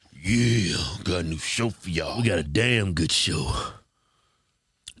got a new show for y'all. We got a damn good show.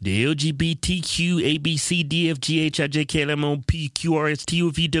 The LGBTQ, A, B, C, D, F, G, H, I, J, K, L, M, O, P, Q, R, S, T,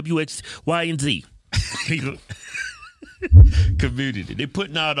 U, V, W, X, Y, and Z. Community. They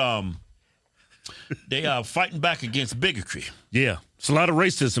putting out, they are fighting back against bigotry. Yeah. It's a lot of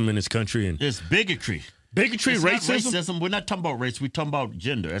racism in this country. And It's bigotry. bigotry, It's racism? not racism. We're not talking about race. We're talking about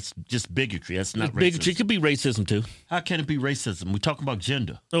gender. That's just bigotry. That's not Bigotry racism. could be racism, too. How can it be racism? We're talking about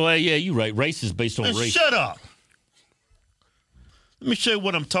gender. Oh, yeah, you're right. Race is based on Man, race. shut up. Let me show you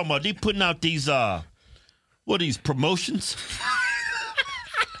what I'm talking about. They putting out these, what are these, promotions?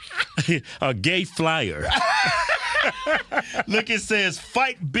 A gay flyer. Look, it says,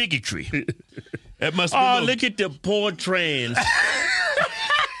 fight bigotry. That must be Oh, look at the poor trans.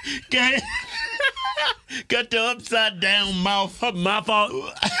 Got the upside down mouth. Her mouth out.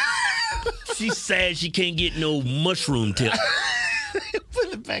 She's sad she can't get no mushroom tip.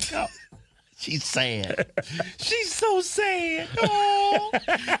 Put it back up. She's sad. She's so sad. Oh,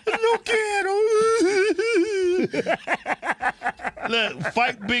 look at her. Look,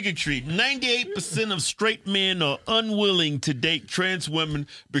 fight bigotry. 98% of straight men are unwilling to date trans women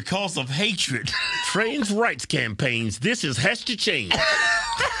because of hatred. Trans rights campaigns. This has to change.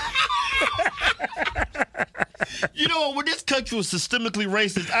 You know what? When this country was systemically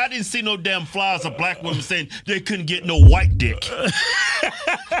racist, I didn't see no damn flyers of black women saying they couldn't get no white dick.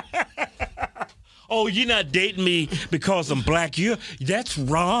 Oh, you're not dating me because I'm black. That's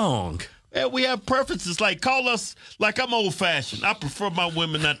wrong. Yeah, we have preferences. Like, call us, like I'm old-fashioned. I prefer my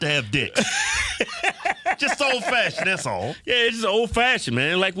women not to have dicks. Just old-fashioned, that's all. Yeah, it's just old-fashioned,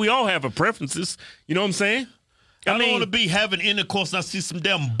 man. Like, we all have our preferences. You know what I'm saying? I don't want to be having intercourse and I see some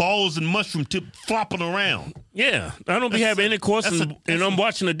damn balls and mushroom tip flopping around. Yeah, I don't be having intercourse and I'm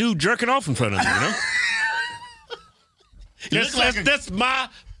watching a dude jerking off in front of me, you know? That's my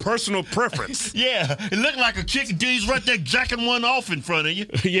personal preference. Yeah, it looked like a chicken dude's right there jacking one off in front of you.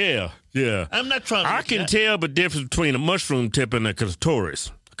 Yeah. I'm not trying to... I can tell the difference between a mushroom tip and a clitoris.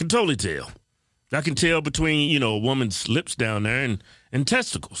 I can totally tell. I can tell between, a woman's lips down there and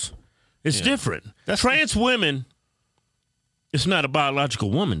testicles. It's different. Trans women, it's not a biological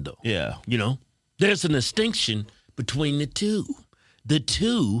woman, though. Yeah. There's a distinction between the two. The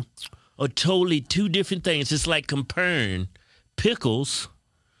two are totally two different things. It's like comparing pickles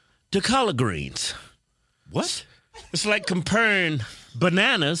to collard greens. What? It's like comparing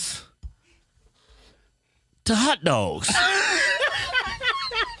bananas to hot dogs.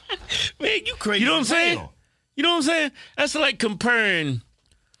 Man, you crazy. You know what I'm saying? You know what I'm saying? That's like comparing...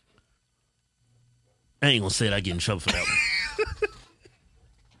 I ain't gonna say it. I get in trouble for that one.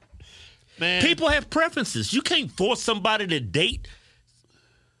 Man. People have preferences. You can't force somebody to date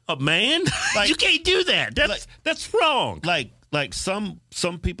a man. You can't do that. That's wrong. Like some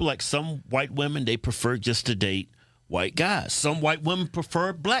people, like some white women, they prefer just to date white guys. Some white women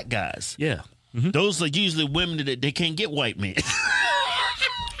prefer black guys. Yeah. Mm-hmm. Those are usually women that they can't get white men.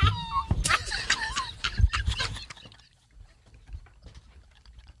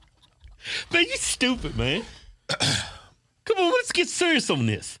 Man, you stupid, man. Come on, let's get serious on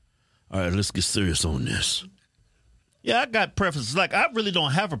this. All right, let's get serious on this. Yeah, I got preferences. Like, I really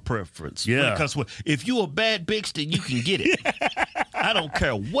don't have a preference. Yeah. Because if you a bad bitch, then you can get it. I don't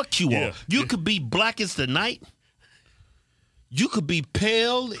care what you are. You could be black as the night. You could be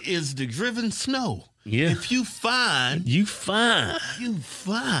pale as the driven snow. Yeah. If you fine. You fine. You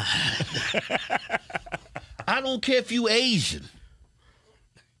fine. I don't care if you Asian.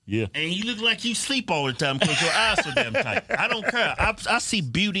 Yeah. And you look like you sleep all the time because your eyes are damn tight. I don't care. I see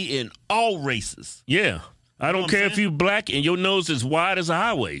beauty in all races. Yeah. I don't care if you black and your nose is wide as a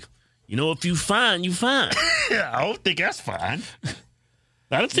highway. If you fine, you fine. Yeah, I don't think that's fine.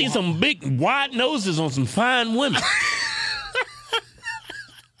 I done seen some big wide noses on some fine women.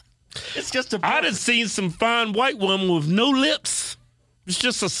 It's just I done seen some fine white woman with no lips. It's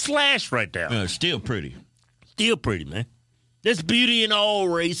just a slash right there. Still pretty. Still pretty, man. There's beauty in all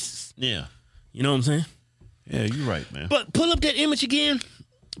races. Yeah. You know what I'm saying? Yeah, you're right, man. But pull up that image again.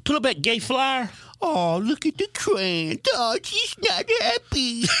 Pull up that gay flyer. Oh, look at the trans. Oh, she's not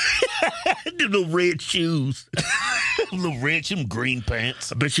happy. The little red shoes. Little red, some green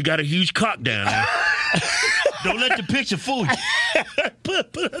pants. I bet you got a huge cock down there. Don't let the picture fool you.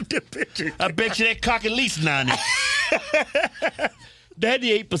 Put up the picture. I bet you that cock at least 90.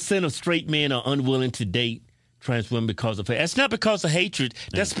 98% of straight men are unwilling to date trans women because of hate. That's not because of hatred.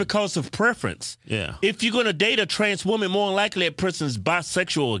 That's because of preference. Yeah. If you're going to date a trans woman, more than likely that person is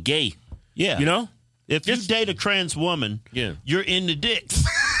bisexual or gay. Yeah. You know? If you date a trans woman, you're into dicks.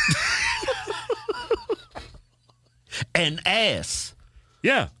 And ass.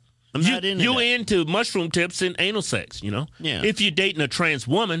 Yeah. I'm not into You're that. into mushroom tips and anal sex, you know? Yeah. If you're dating a trans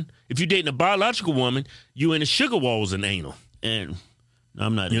woman, if you're dating a biological woman, you into sugar walls and anal. And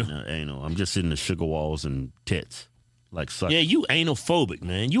I'm not into anal. I'm just into sugar walls and tits. Like sucking. Yeah, you anal-phobic,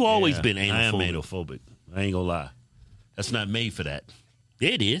 man. You always been anal-phobic. I am anal-phobic. I ain't gonna lie. That's not made for that.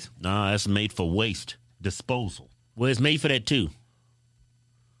 It is. Nah, that's made for waste disposal. Well, it's made for that, too.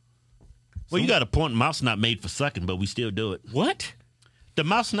 Well, you got a point. Mouth's not made for sucking, but we still do it. What? The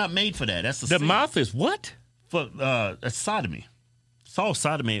mouth's not made for that. That's The mouth is what? for that's sodomy. It's all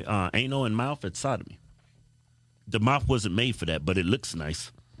sodomy. Anal and mouth. It's sodomy. The mouth wasn't made for that, but it looks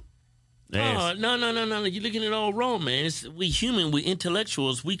nice. Oh, no. You're looking at it all wrong, man. We human. We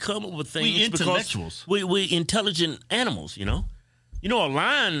intellectuals. We come up with things. We intellectuals. Because we intelligent animals, you know? You know, a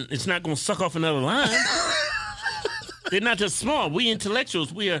lion is not going to suck off another lion. They're not that smart. We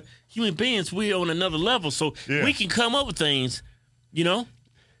intellectuals. We are human beings. We are on another level. So we can come up with things, you know?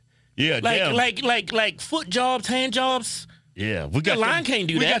 Yeah, like foot jobs, hand jobs. Yeah, we got The lion can't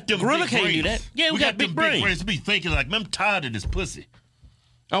do that. Got Gorilla can't do that. Yeah, we got big them brains. big brains. Be thinking like, man, I'm tired of this pussy.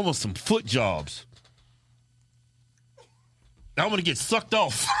 I want some foot jobs. I want to get sucked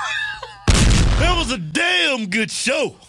off. That was a damn good show.